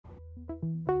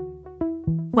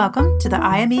Welcome to the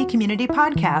IME Community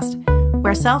Podcast,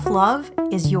 where self-love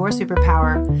is your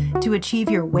superpower to achieve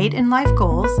your weight and life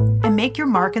goals and make your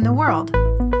mark in the world.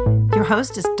 Your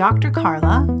host is Dr.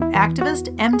 Carla,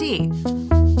 activist, MD.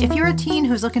 If you're a teen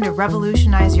who's looking to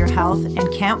revolutionize your health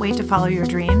and can't wait to follow your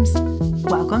dreams,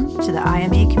 welcome to the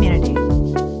IME community.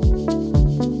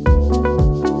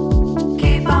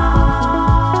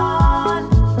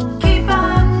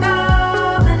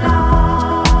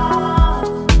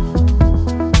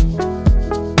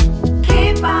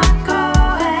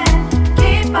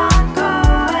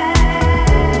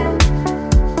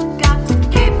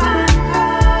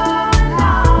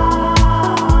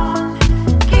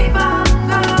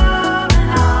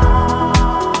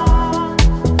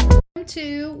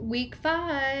 Week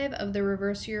 5 of the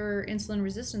Reverse Your Insulin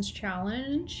Resistance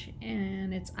Challenge,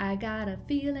 and it's I got a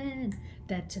feeling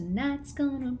that tonight's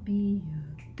gonna be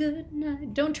a good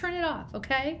night. Don't turn it off,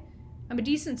 okay? I'm a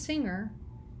decent singer,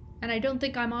 and I don't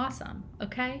think I'm awesome,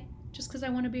 okay? Just because I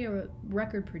want to be a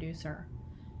record producer.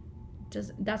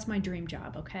 That's my dream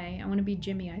job, okay? I want to be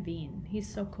Jimmy Iovine.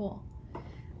 He's so cool.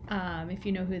 If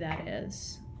you know who that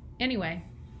is. Anyway,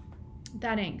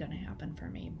 that ain't gonna happen for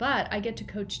me, but I get to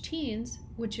coach teens,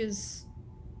 which is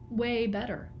way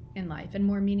better in life and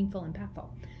more meaningful and impactful.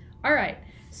 All right,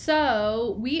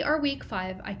 so we are week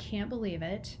 5, I can't believe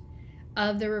it,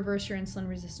 of the Reverse Your Insulin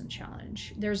Resistance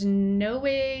Challenge. There's no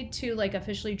way to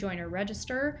officially join or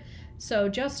register, so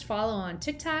just follow on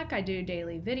TikTok. I do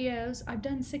daily videos. I've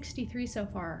done 63 so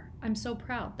far. I'm so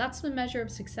proud. That's the measure of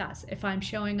success. If I'm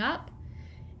showing up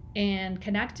and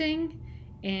connecting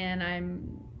and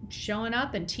I'm showing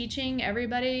up and teaching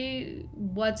everybody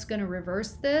what's going to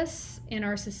reverse this in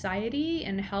our society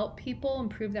and help people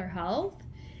improve their health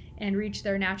and reach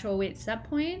their natural weight set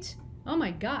point. Oh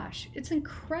my gosh, it's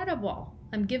incredible.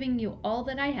 I'm giving you all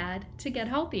that I had to get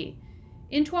healthy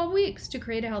in 12 weeks to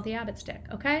create a healthy habit stick,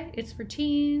 okay? It's for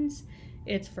teens,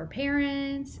 it's for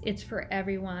parents, it's for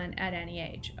everyone at any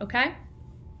age, okay?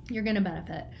 You're going to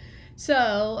benefit.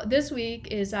 So this week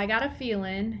is I got a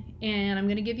feeling, and I'm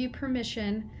going to give you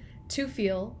permission to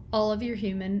feel all of your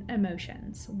human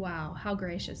emotions. Wow, how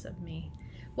gracious of me.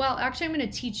 Well, actually, I'm going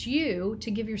to teach you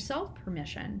to give yourself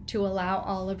permission to allow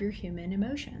all of your human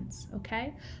emotions,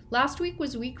 okay? Last week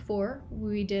was week 4.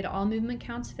 We did All Movement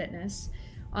Counts Fitness.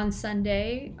 On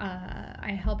Sunday,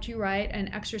 I helped you write an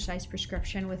exercise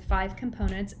prescription with 5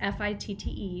 components: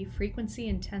 FITTE, frequency,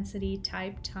 intensity,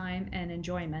 type, time, and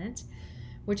enjoyment.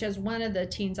 Which, as one of the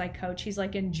teens I coach, he's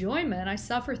like, enjoyment? I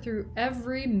suffer through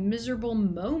every miserable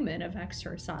moment of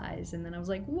exercise. And then I was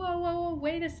like, whoa,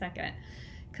 wait a second.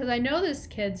 Because I know this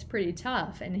kid's pretty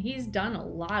tough, and he's done a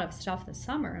lot of stuff this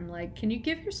summer. I'm like, can you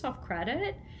give yourself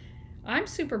credit? I'm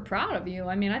super proud of you.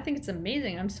 I mean, I think it's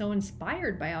amazing. I'm so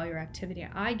inspired by all your activity.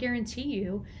 I guarantee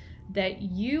you that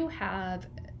you have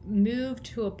moved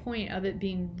to a point of it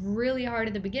being really hard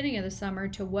at the beginning of the summer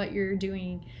to what you're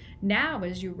doing now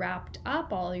as you wrapped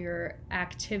up all your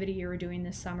activity you were doing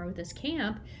this summer with this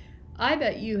camp. I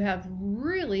bet you have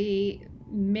really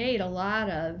made a lot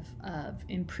of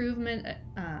improvement.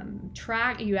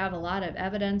 You have a lot of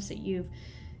evidence that you've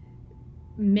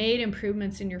made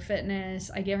improvements in your fitness.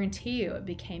 I guarantee you it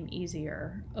became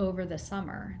easier over the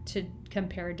summer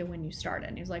compared to when you started.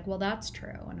 And he was like, well, that's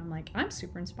true. And I'm like, I'm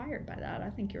super inspired by that. I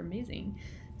think you're amazing.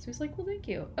 So he's like, well, thank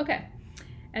you. Okay.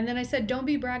 And then I said, don't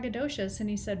be braggadocious. And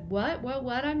he said, what?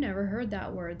 I've never heard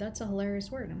that word. That's a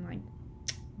hilarious word. I'm like,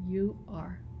 you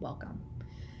are welcome.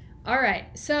 All right.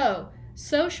 So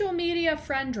social media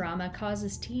friend drama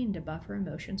causes teen to buffer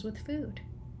emotions with food.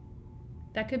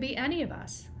 That could be any of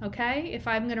us, okay? If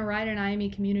I'm going to write an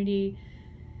IME community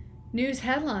news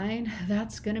headline,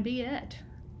 that's going to be it.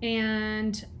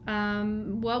 And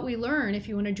what we learn, if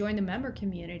you want to join the member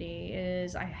community,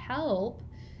 is I help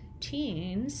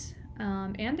teens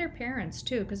and their parents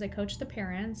too, because I coach the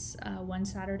parents one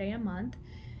Saturday a month,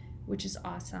 which is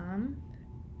awesome.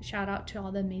 Shout out to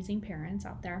all the amazing parents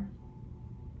out there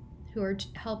who are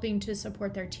helping to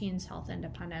support their teens' health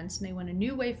independence, and they want a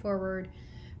new way forward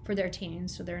for their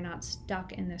teens so they're not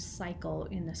stuck in this cycle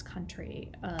in this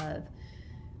country of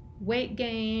weight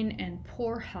gain and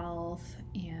poor health,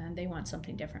 and they want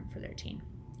something different for their teen.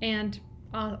 And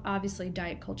obviously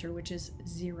diet culture, which is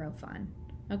zero fun,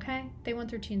 okay? They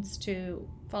want their teens to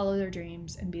follow their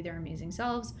dreams and be their amazing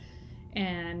selves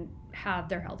and have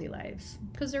their healthy lives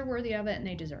because they're worthy of it and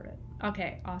they deserve it.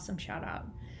 Okay, awesome, shout out.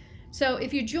 So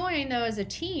if you join, though, as a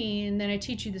teen, then I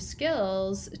teach you the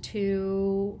skills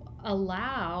to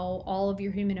allow all of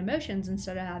your human emotions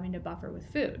instead of having to buffer with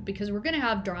food, because we're going to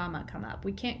have drama come up.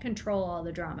 We can't control all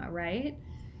the drama, right?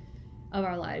 of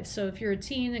our lives. So if you're a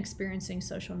teen experiencing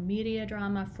social media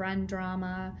drama, friend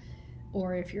drama,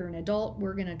 or if you're an adult,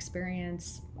 we're going to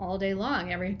experience all day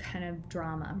long every kind of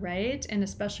drama, right? And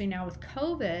especially now with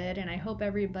COVID, and I hope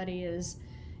everybody is,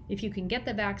 if you can get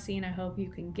the vaccine, I hope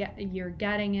you're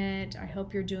getting it. I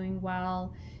hope you're doing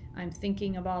well. I'm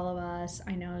thinking of all of us.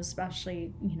 I know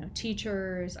especially,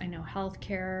 teachers, I know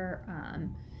healthcare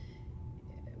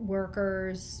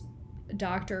workers,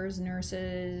 doctors,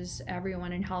 nurses,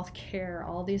 everyone in healthcare,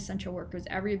 all the essential workers,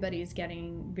 everybody's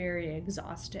getting very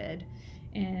exhausted.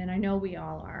 And I know we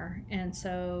all are. And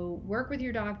so work with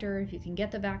your doctor. If you can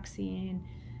get the vaccine,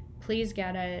 please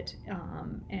get it.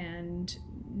 And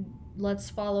let's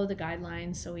follow the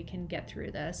guidelines so we can get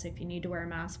through this. If you need to wear a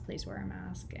mask, please wear a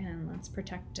mask. And let's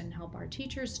protect and help our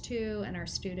teachers too, and our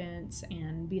students,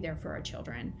 and be there for our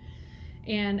children.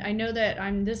 And I know that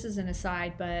this is an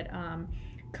aside, but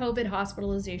COVID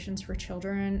hospitalizations for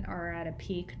children are at a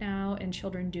peak now, and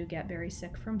children do get very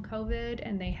sick from COVID,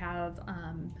 and they have,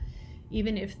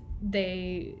 even if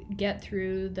they get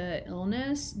through the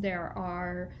illness, there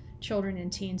are children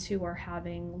and teens who are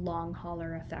having long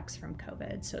hauler effects from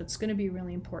COVID. So it's going to be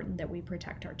really important that we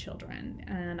protect our children.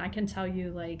 And I can tell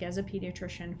you, like, as a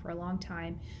pediatrician for a long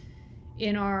time,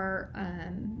 in our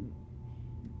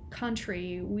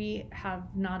country, we have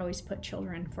not always put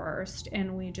children first,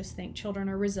 and we just think children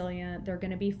are resilient, they're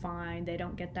going to be fine, they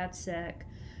don't get that sick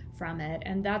from it.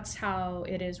 And that's how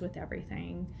it is with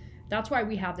everything. That's why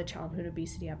we have the childhood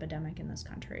obesity epidemic in this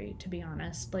country, to be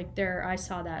honest. Like, I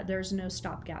saw that there's no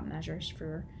stopgap measures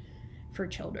for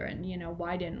children.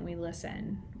 Why didn't we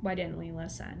listen?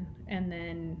 And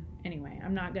then, anyway,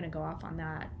 I'm not going to go off on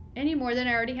that any more than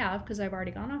I already have, because I've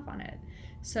already gone off on it.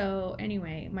 So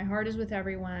anyway, my heart is with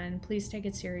everyone. Please take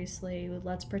it seriously.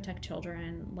 Let's protect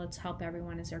children. Let's help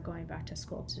everyone as they're going back to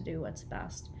school to do what's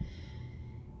best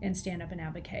and stand up and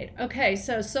advocate. Okay,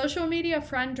 so social media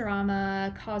friend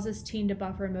drama causes teen to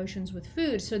buffer emotions with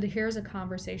food. So here's a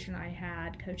conversation I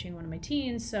had coaching one of my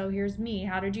teens. So here's me.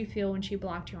 How did you feel when she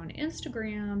blocked you on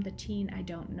Instagram? The teen, I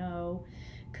don't know.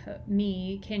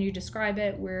 Me, can you describe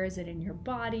it? Where is it in your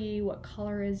body? What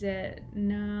color is it?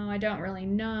 No, I don't really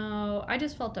know. I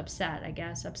just felt upset, I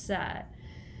guess. Upset.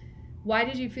 Why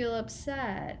did you feel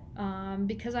upset?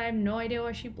 Because I have no idea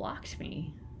why she blocked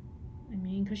me.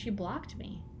 Because she blocked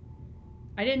me.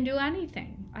 I didn't do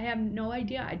anything. I have no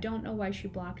idea. I don't know why she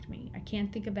blocked me. I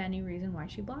can't think of any reason why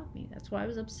she blocked me. That's why I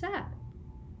was upset.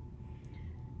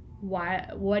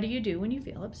 What do you do when you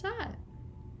feel upset?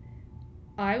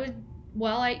 I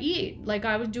eat. Like,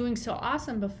 I was doing so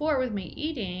awesome before with my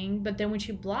eating, but then when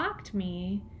she blocked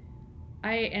me,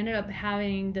 I ended up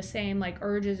having the same, like,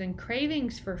 urges and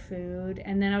cravings for food,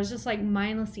 and then I was just, like,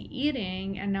 mindlessly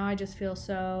eating, and now I just feel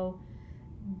so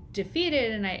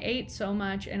defeated, and I ate so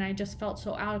much, and I just felt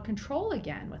so out of control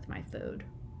again with my food.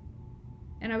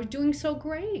 And I was doing so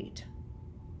great.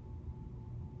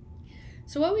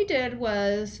 So what we did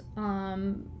was,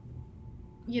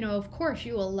 of course,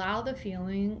 you allow the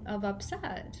feeling of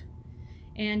upset.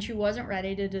 And she wasn't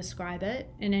ready to describe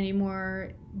it in any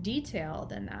more detail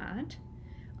than that.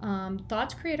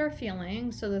 Thoughts create our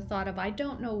feelings. So the thought of, I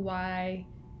don't know why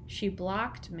she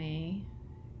blocked me,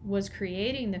 was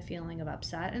creating the feeling of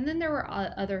upset. And then there were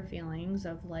other feelings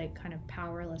of, like, kind of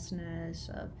powerlessness,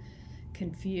 of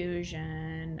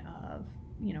confusion, of,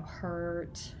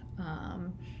 hurt,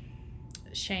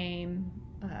 shame.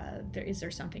 Is there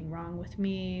something wrong with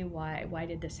me? Why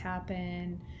did this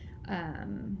happen?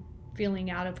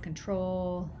 Feeling out of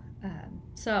control.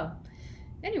 So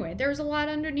anyway, there's a lot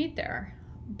underneath there.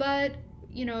 But,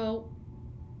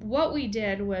 what we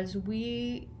did was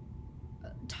we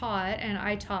taught, and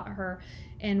I taught her,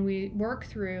 and we worked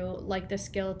through, like, the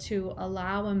skill to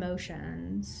allow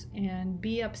emotions and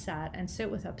be upset and sit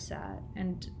with upset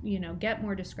and, get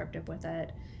more descriptive with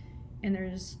it. And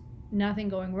there's nothing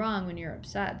going wrong when you're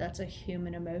upset. That's a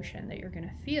human emotion that you're going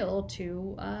to feel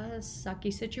to a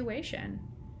sucky situation.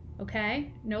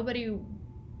 Okay? Nobody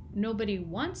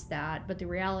wants that, but the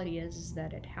reality is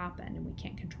that it happened, and we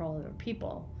can't control other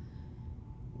people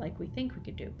like we think we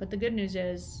could do. But the good news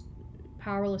is,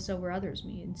 powerless over others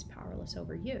means powerless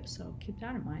over you. So keep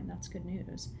that in mind. That's good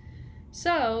news.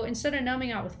 So instead of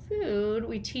numbing out with food,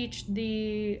 we teach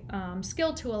the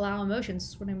skill to allow emotions.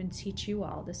 This is what I'm going to teach you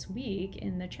all this week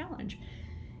in the challenge.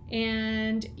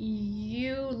 And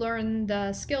you learn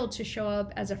the skill to show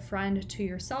up as a friend to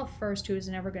yourself first, who is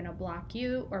never going to block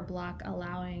you or block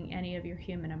allowing any of your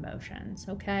human emotions,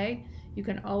 okay? You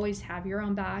can always have your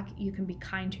own back. You can be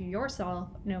kind to yourself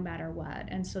no matter what.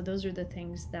 And so those are the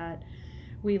things that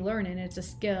we learn, and it's a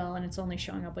skill, and it's only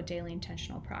showing up with daily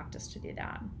intentional practice to do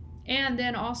that. And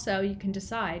then also you can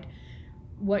decide,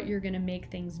 what you're going to make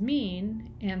things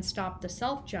mean and stop the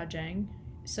self-judging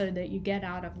so that you get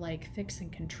out of like fix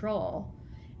and control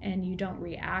and you don't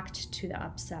react to the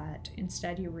upset.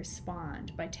 Instead, you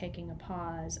respond by taking a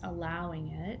pause, allowing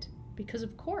it, because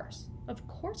of course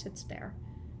it's there.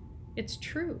 It's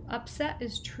true. Upset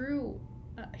is true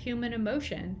human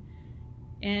emotion,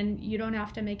 and you don't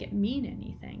have to make it mean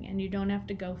anything, and you don't have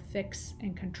to go fix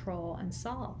and control and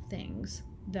solve things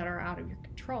that are out of your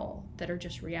control, that are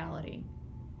just reality.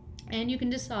 And you can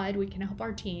decide, we can help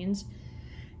our teens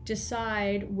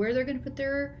decide where they're going to put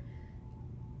their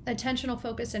attentional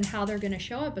focus and how they're going to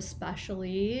show up,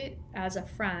 especially as a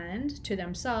friend to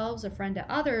themselves, a friend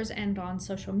to others, and on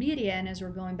social media. And as we're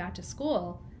going back to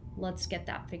school, let's get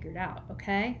that figured out,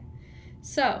 okay?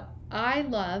 So I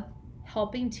love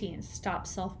helping teens stop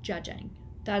self-judging.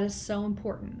 That is so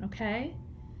important, okay?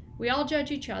 We all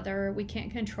judge each other. We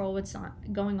can't control what's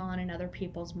going on in other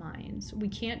people's minds. We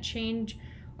can't change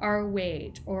our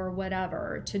weight or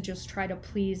whatever to just try to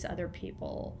please other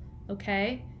people,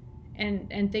 okay?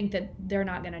 And think that they're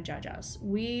not going to judge us.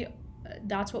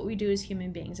 That's what we do as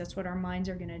human beings. That's what our minds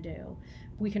are going to do.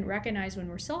 We can recognize when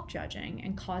we're self-judging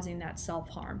and causing that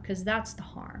self-harm, because that's the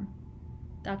harm.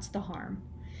 That's the harm.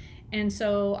 And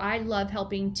so I love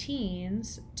helping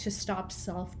teens to stop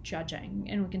self-judging,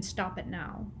 and we can stop it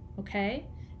now, okay?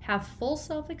 Have full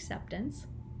self-acceptance,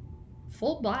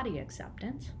 full body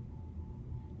acceptance.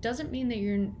 Doesn't mean that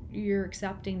you're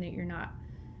accepting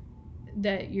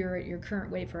that you're at your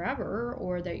current weight forever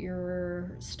or that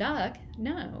you're stuck.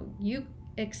 No, you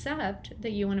accept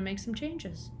that you want to make some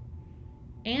changes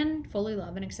and fully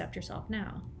love and accept yourself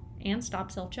now and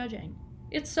stop self-judging.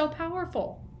 It's so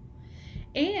powerful.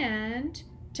 And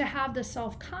to have the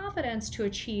self-confidence to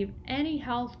achieve any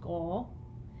health goal,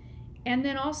 and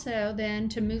then also then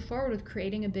to move forward with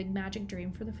creating a big magic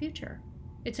dream for the future.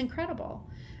 It's incredible.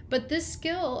 But this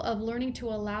skill of learning to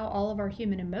allow all of our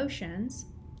human emotions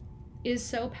is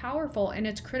so powerful, and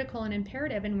it's critical and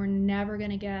imperative, and we're never going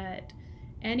to get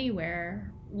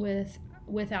anywhere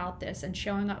without this and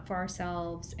showing up for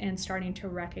ourselves and starting to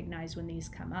recognize when these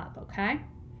come up, okay?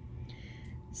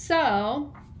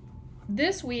 So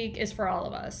this week is for all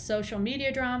of us. Social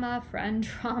media drama, friend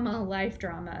drama, life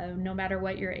drama, no matter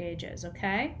what your age is,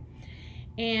 okay?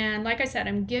 And like I said,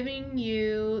 I'm giving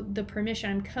you the permission,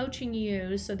 I'm coaching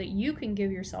you so that you can give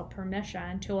yourself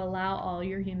permission to allow all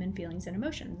your human feelings and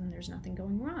emotions. And there's nothing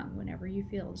going wrong whenever you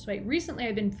feel this way. Recently,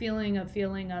 I've been feeling a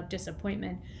feeling of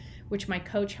disappointment, which my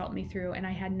coach helped me through, and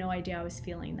I had no idea I was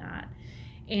feeling that.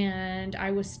 And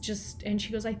and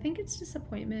she goes, I think it's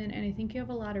disappointment, and I think you have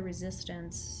a lot of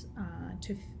resistance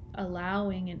to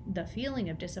allowing the feeling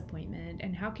of disappointment.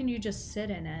 And how can you just sit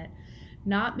in it,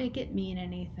 not make it mean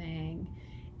anything?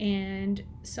 And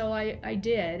so I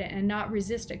did, and not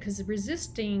resist it, because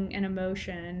resisting an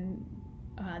emotion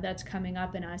that's coming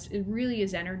up in us, it really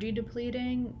is energy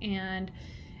depleting.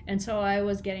 And so I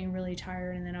was getting really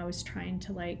tired, and then I was trying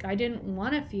to I didn't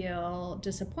want to feel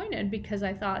disappointed, because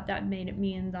I thought that made it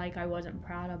mean like I wasn't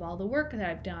proud of all the work that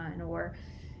I've done,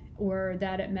 or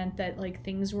that it meant that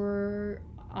things were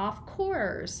off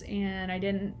course, and I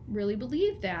didn't really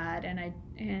believe that.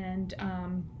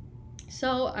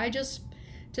 So I just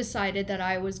decided that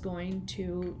I was going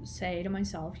to say to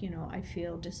myself, I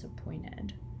feel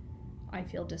disappointed. I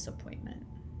feel disappointment.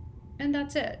 And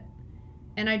that's it.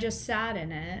 And I just sat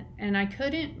in it, and I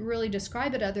couldn't really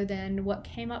describe it other than what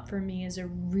came up for me is a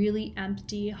really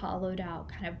empty, hollowed out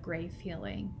kind of gray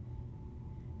feeling.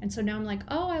 And so now I'm like,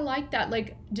 oh, I like that.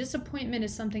 Disappointment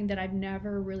is something that I've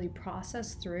never really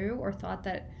processed through or thought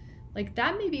that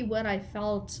that may be what I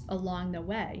felt along the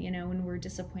way, when we're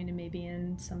disappointed maybe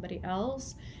in somebody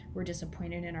else, we're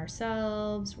disappointed in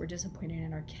ourselves, we're disappointed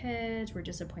in our kids, we're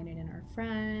disappointed in our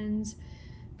friends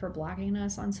for blocking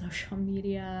us on social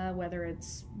media, whether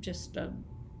it's just a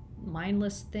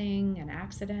mindless thing, an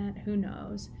accident, who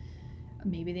knows?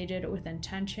 Maybe they did it with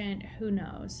intention, who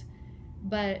knows?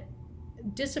 But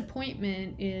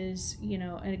disappointment is,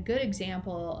 a good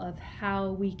example of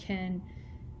how we can,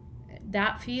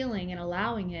 that feeling and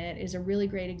allowing it is a really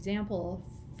great example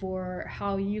for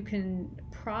how you can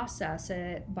process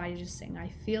it by just saying, I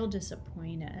feel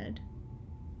disappointed.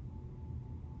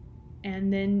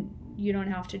 And then you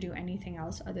don't have to do anything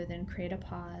else other than create a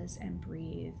pause and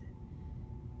breathe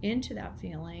into that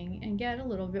feeling and get a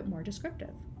little bit more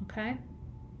descriptive, okay?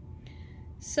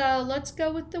 So let's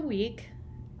go with the week.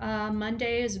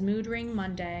 Monday is Mood Ring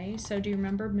Monday. So do you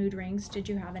remember mood rings? Did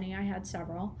you have any? I had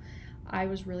several. I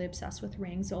was really obsessed with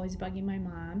rings, always bugging my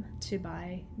mom to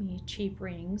buy me cheap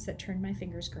rings that turned my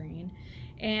fingers green.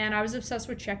 And I was obsessed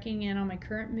with checking in on my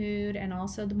current mood and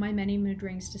also my many mood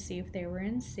rings to see if they were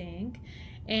in sync.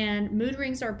 And mood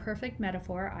rings are a perfect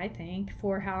metaphor, I think,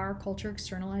 for how our culture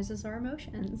externalizes our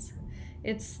emotions.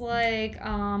 It's like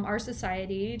our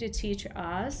society to teach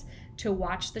us to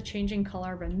watch the changing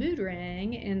color of a mood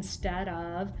ring instead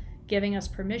of giving us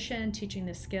permission, teaching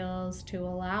the skills to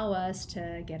allow us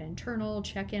to get internal,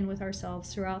 check in with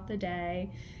ourselves throughout the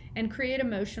day, and create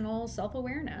emotional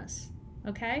self-awareness.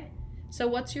 Okay? So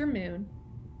what's your mood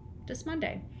this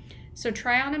Monday? So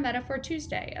try on a metaphor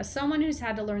Tuesday. As someone who's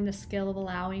had to learn the skill of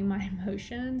allowing my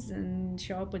emotions and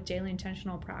show up with daily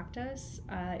intentional practice,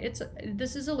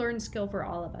 this is a learned skill for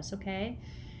all of us, okay?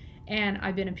 And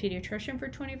I've been a pediatrician for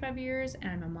 25 years,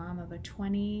 and I'm a mom of a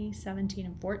 20, 17,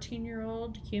 and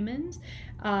 14-year-old humans.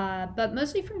 But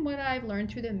mostly from what I've learned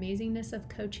through the amazingness of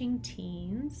coaching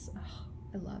teens. Oh,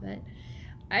 I love it.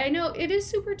 I know it is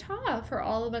super tough for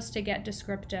all of us to get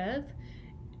descriptive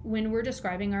when we're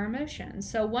describing our emotions.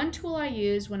 So one tool I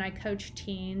use when I coach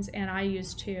teens, and I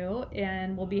use too,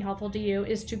 and will be helpful to you,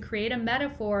 is to create a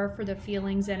metaphor for the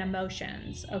feelings and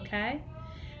emotions, okay?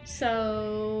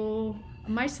 So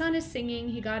my son is singing.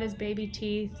 He got his baby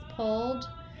teeth pulled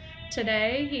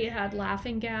today. He had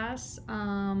laughing gas.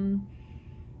 I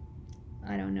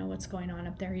don't know what's going on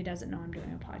up there. He doesn't know I'm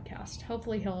doing a podcast.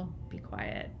 Hopefully he'll be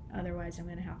quiet. Otherwise, I'm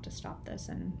going to have to stop this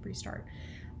and restart.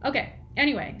 Okay,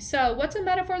 anyway, so what's a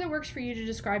metaphor that works for you to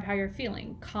describe how you're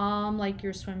feeling? Calm, like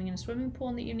you're swimming in a swimming pool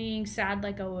in the evening. Sad,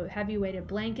 like a heavy weighted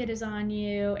blanket is on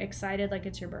you. Excited, like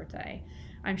it's your birthday.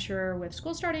 I'm sure with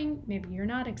school starting, maybe you're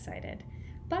not excited.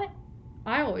 But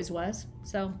I always was,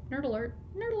 so nerd alert,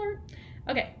 nerd alert.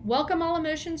 Okay, welcome all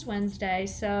emotions Wednesday.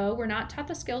 So we're not taught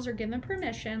the skills or given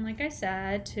permission, like I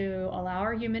said, to allow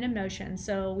our human emotions.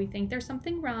 So we think there's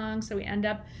something wrong, so we end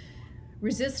up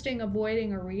resisting,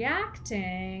 avoiding, or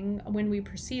reacting when we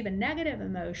perceive a negative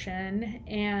emotion.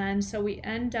 And so we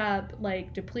end up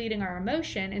like depleting our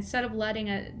emotion instead of letting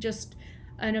it just,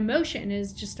 an emotion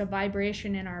is just a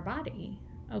vibration in our body,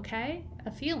 okay?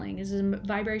 A feeling is a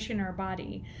vibration in our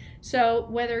body. So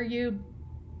whether you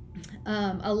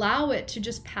allow it to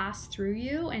just pass through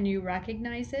you and you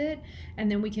recognize it, and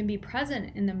then we can be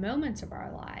present in the moments of our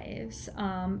lives.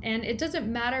 And it doesn't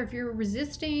matter if you're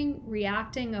resisting,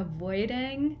 reacting,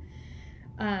 avoiding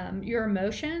your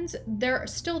emotions, they're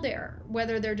still there.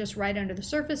 Whether they're just right under the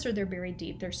surface or they're buried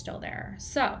deep, they're still there.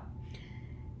 So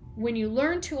when you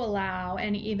learn to allow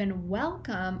and even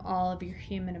welcome all of your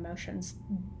human emotions,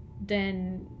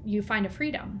 then you find a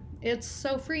freedom. It's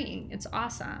so freeing. It's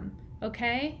awesome.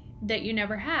 Okay, that you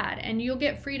never had. And you'll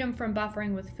get freedom from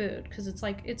buffering with food, because it's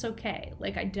like, it's okay.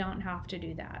 Like, I don't have to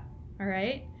do that. All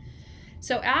right.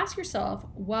 So ask yourself,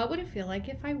 what would it feel like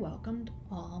if I welcomed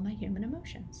all my human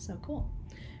emotions? So cool.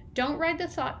 Don't ride the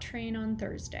thought train on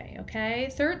Thursday.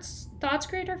 Okay. Thoughts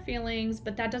create our feelings,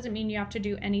 but that doesn't mean you have to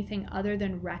do anything other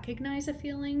than recognize the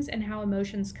feelings and how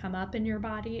emotions come up in your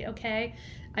body. Okay.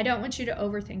 I don't want you to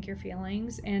overthink your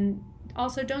feelings, and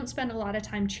also don't spend a lot of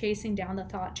time chasing down the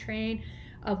thought train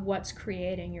of what's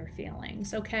creating your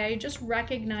feelings, okay? Just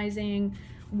recognizing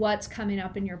what's coming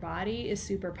up in your body is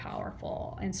super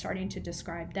powerful, and starting to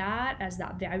describe that as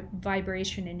that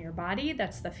vibration in your body,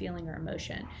 that's the feeling or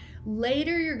emotion.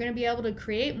 Later, you're going to be able to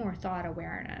create more thought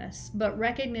awareness, but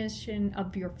recognition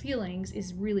of your feelings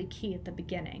is really key at the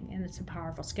beginning, and it's a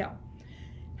powerful skill.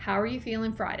 How are you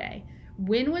feeling Friday?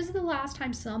 When was the last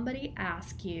time somebody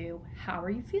asked you, how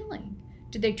are you feeling?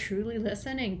 Did they truly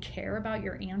listen and care about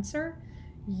your answer?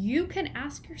 You can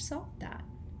ask yourself that.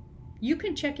 You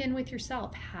can check in with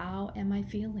yourself. How am I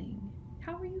feeling?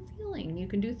 How are you feeling? You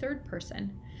can do third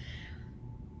person.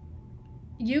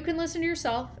 You can listen to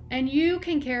yourself, and you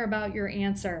can care about your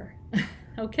answer.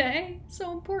 Okay?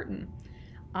 So important.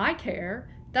 I care.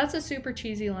 That's a super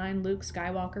cheesy line Luke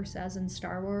Skywalker says in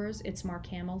Star Wars. It's Mark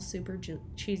Hamill's super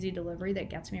cheesy delivery that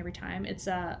gets me every time. It's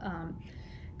a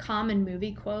common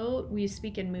movie quote. We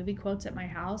speak in movie quotes at my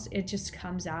house. It just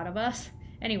comes out of us.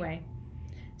 Anyway,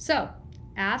 so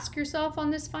ask yourself on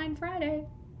this fine Friday,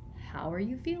 how are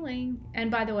you feeling?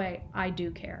 And by the way, I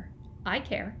do care. I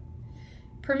care.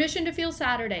 Permission to feel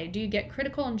Saturday. Do you get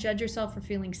critical and judge yourself for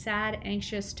feeling sad,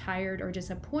 anxious, tired, or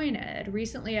disappointed?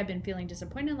 Recently, I've been feeling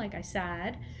disappointed, like I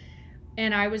said,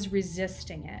 and I was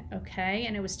resisting it, okay?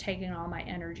 And it was taking all my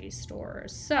energy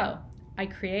stores. So I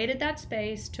created that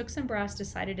space, took some breaths,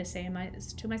 decided to say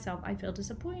to myself, I feel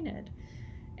disappointed.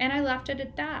 And I left it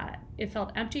at that. It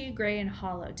felt empty, gray, and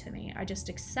hollow to me. I just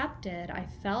accepted. I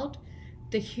felt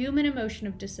the human emotion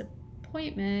of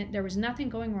disappointment. There was nothing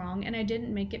going wrong, and I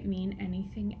didn't make it mean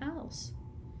anything else.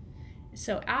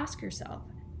 So ask yourself,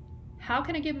 how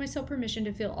can I give myself permission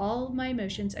to feel all of my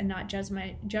emotions and not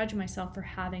judge myself for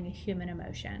having a human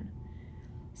emotion?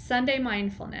 Sunday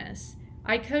mindfulness.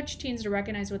 I coach teens to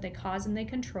recognize what they cause and they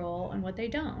control and what they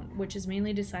don't, which is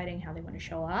mainly deciding how they want to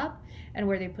show up and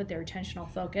where they put their attentional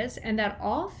focus, and that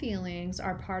all feelings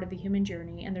are part of the human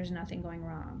journey and there's nothing going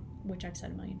wrong, which I've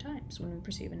said a million times when we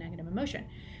perceive a negative emotion.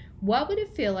 What would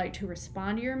it feel like to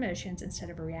respond to your emotions instead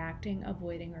of reacting,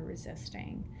 avoiding, or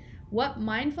resisting? What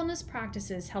mindfulness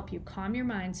practices help you calm your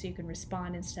mind so you can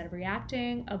respond instead of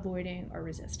reacting, avoiding, or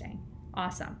resisting?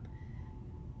 Awesome.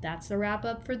 That's the wrap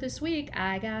up for this week.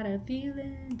 I got a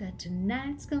feeling that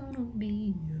tonight's gonna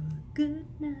be a good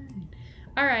night.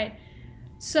 All right.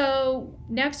 So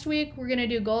next week we're going to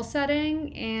do goal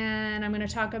setting, and I'm going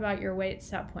to talk about your weight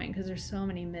set point because there's so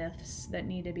many myths that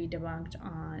need to be debunked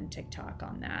on TikTok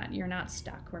on that. You're not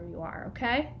stuck where you are,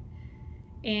 okay?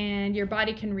 And your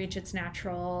body can reach its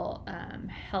natural,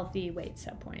 healthy weight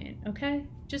set point, okay?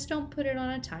 Just don't put it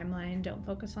on a timeline. Don't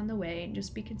focus on the weight.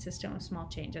 Just be consistent with small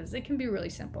changes. It can be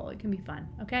really simple. It can be fun,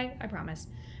 okay? I promise.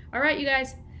 All right, you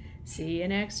guys. See you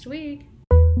next week.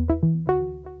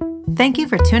 Thank you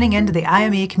for tuning in to the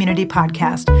IME Community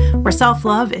Podcast, where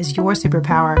self-love is your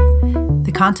superpower.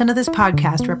 The content of this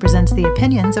podcast represents the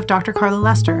opinions of Dr. Carla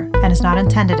Lester and is not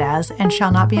intended as, and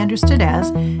shall not be understood as,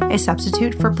 a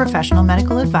substitute for professional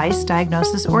medical advice,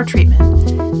 diagnosis, or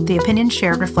treatment. The opinions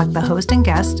shared reflect the host and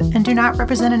guest and do not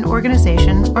represent an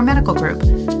organization or medical group.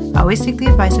 Always seek the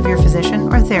advice of your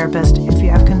physician or therapist if you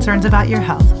have concerns about your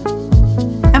health.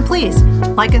 And please,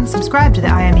 like and subscribe to the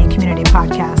IME Community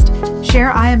Podcast.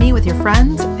 Share IME with your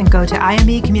friends and go to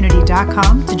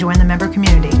imecommunity.com to join the member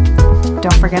community.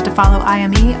 Don't forget to follow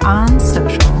IME on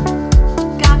social.